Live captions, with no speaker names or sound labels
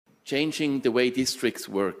changing the way districts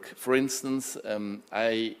work. For instance,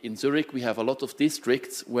 in Zurich, we have a lot of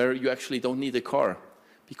districts where you actually don't need a car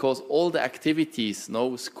because all the activities,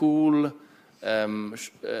 school,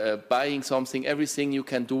 buying something, everything you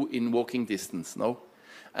can do in walking distance,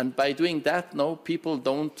 And by doing that, people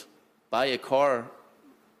don't buy a car,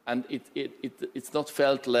 and it's not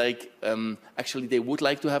felt like actually they would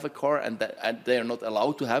like to have a car and they are not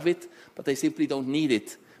allowed to have it, but they simply don't need it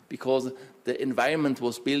because the environment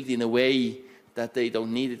was built in a way that they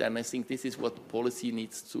don't need it. And I think this is what policy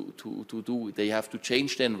needs to do. They have to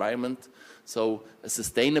change the environment. So a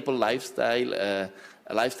sustainable lifestyle,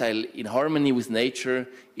 a lifestyle in harmony with nature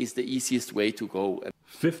is the easiest way to go.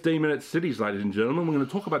 15-minute cities, ladies and gentlemen. We're going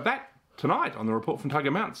to talk about that tonight on the Report from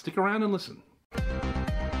Tiger Mountain. Stick around and listen.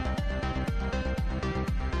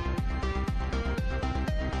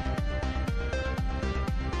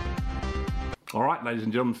 All right, ladies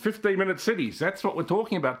and gentlemen, 15-minute cities. That's what we're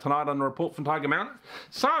talking about tonight on the Report from Tiger Mountain.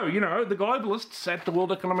 So, the globalists at the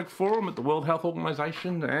World Economic Forum, at the World Health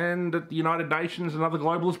Organization, and at the United Nations and other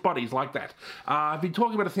globalist bodies like that, have been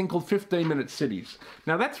talking about a thing called 15-minute cities.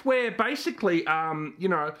 Now, that's where basically,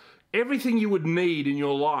 everything you would need in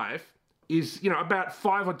your life is, about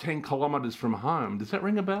 5 or 10 kilometres from home. Does that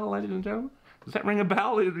ring a bell, ladies and gentlemen? Does that ring a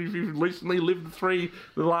bell if you've recently lived the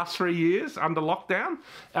last 3 years under lockdown?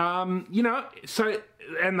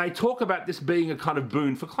 And they talk about this being a kind of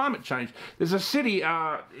boon for climate change. There's a city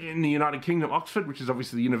in the United Kingdom, Oxford, which is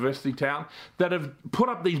obviously the university town, that have put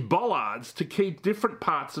up these bollards to keep different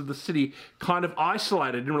parts of the city kind of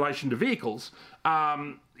isolated in relation to vehicles,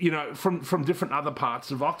 from different other parts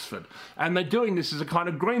of Oxford. And they're doing this as a kind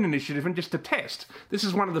of green initiative and just a test. This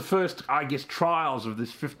is one of the first, trials of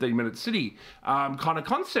this 15-minute city kind of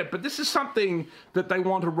concept. But this is something that they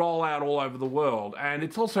want to roll out all over the world. And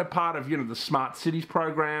it's also part of, the Smart Cities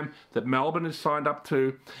program that Melbourne has signed up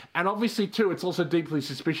to. And obviously, too, it's also deeply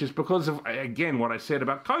suspicious because of, again, what I said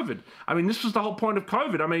about COVID. I mean, this was the whole point of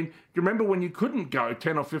COVID. I mean, you remember when you couldn't go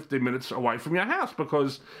 10 or 15 minutes away from your house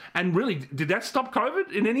and really, did that stop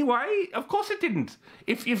COVID in any way? Of course it didn't.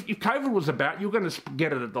 If COVID was about, you were going to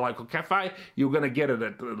get it at the local cafe, you were going to get it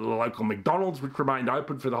at the local McDonald's, which remained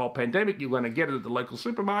open for the whole pandemic, you were going to get it at the local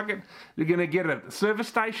supermarket, you're going to get it at the service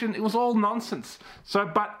station. It was all nonsense. So,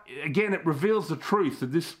 but again, it reveals the truth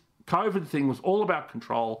that this COVID thing was all about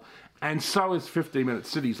control. And so is 15-minute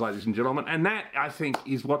cities, ladies and gentlemen. And that, I think,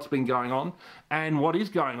 is what's been going on and what is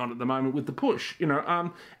going on at the moment with the push,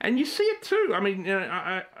 And you see it too. I mean,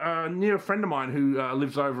 near a friend of mine who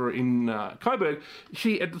lives over in Coburg,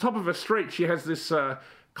 she, at the top of her street, she has this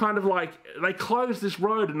kind of like, they closed this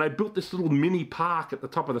road and they built this little mini park at the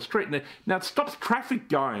top of the street. Now it stops traffic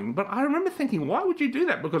going, but I remember thinking, why would you do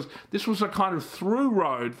that? Because this was a kind of through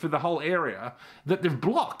road for the whole area that they've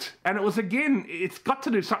blocked. And it was, again, it's got to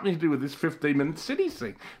do something to do with this 15-minute cities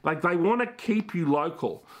thing. Like, they want to keep you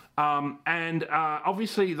local.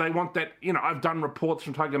 Obviously they want that, I've done reports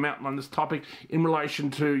from Tiger Mountain on this topic in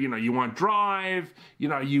relation to, you won't drive,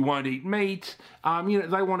 you won't eat meat,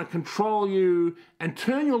 they want to control you and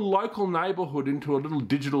turn your local neighbourhood into a little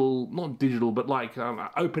not digital, but like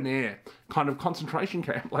open air kind of concentration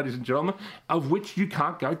camp, ladies and gentlemen, of which you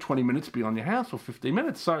can't go 20 minutes beyond your house or 15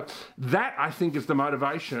 minutes. So that, I think, is the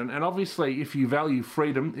motivation. And obviously, if you value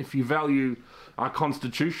freedom, if you value our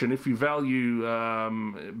constitution, if you value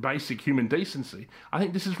basic human decency, I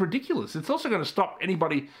think this is ridiculous. It's also going to stop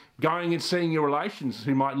anybody going and seeing your relations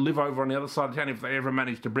who might live over on the other side of town if they ever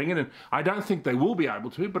manage to bring it in. I don't think they will be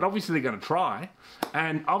able to, but obviously they're going to try.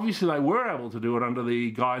 And obviously they were able to do it under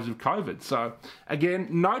the guise of COVID. So again,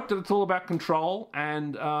 note that it's all about control,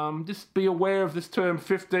 and just be aware of this term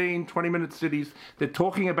 15, 20-minute cities. They're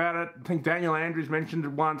talking about it. I think Daniel Andrews mentioned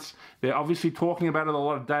it once. They're obviously talking about it a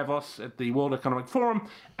lot at Davos at the World Economic Forum,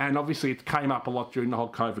 and obviously it came up a lot during the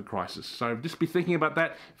whole COVID crisis. So just be thinking about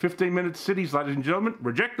that. 15-minute cities, ladies and gentlemen.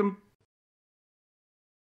 Reject them.